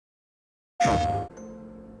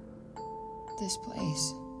This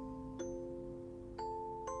place.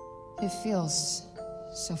 It feels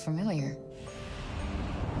so familiar.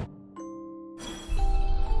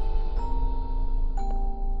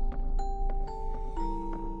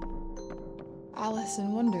 Alice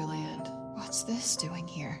in Wonderland. What's this doing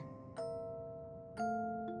here?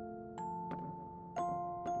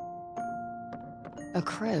 A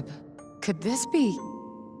crib. Could this be...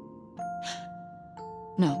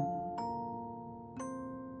 No.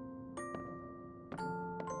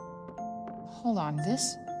 Hold on,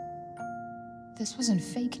 this was in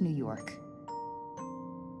fake New York.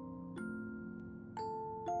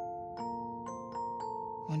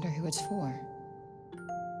 Wonder who it's for.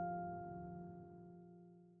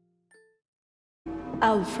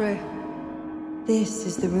 Alfred, this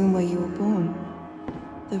is the room where you were born.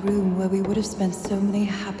 The room where we would have spent so many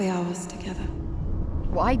happy hours together.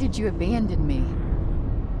 Why did you abandon me?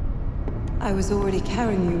 I was already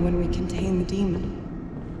carrying you when we contained the demon.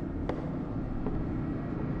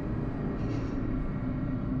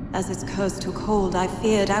 As its curse took hold, I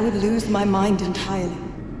feared I would lose my mind entirely.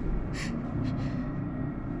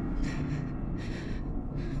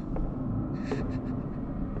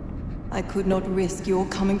 I could not risk your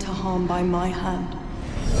coming to harm by my hand.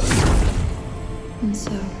 And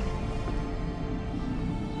so,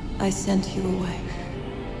 I sent you away.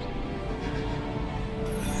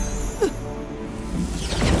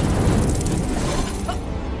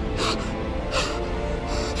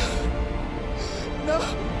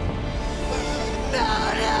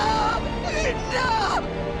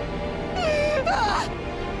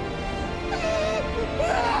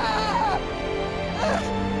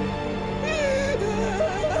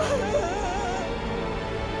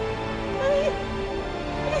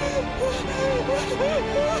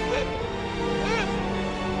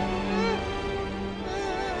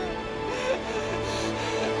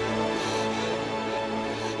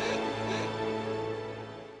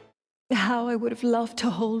 How I would have loved to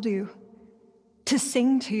hold you, to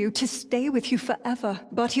sing to you, to stay with you forever.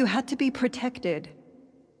 But you had to be protected.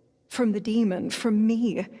 From the demon, from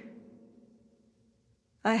me.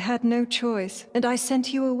 I had no choice, and I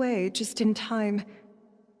sent you away just in time.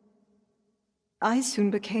 I soon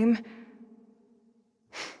became...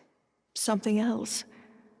 something else.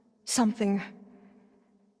 Something...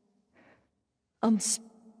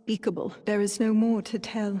 unspeakable. There is no more to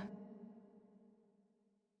tell.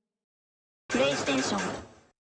 プレイステーション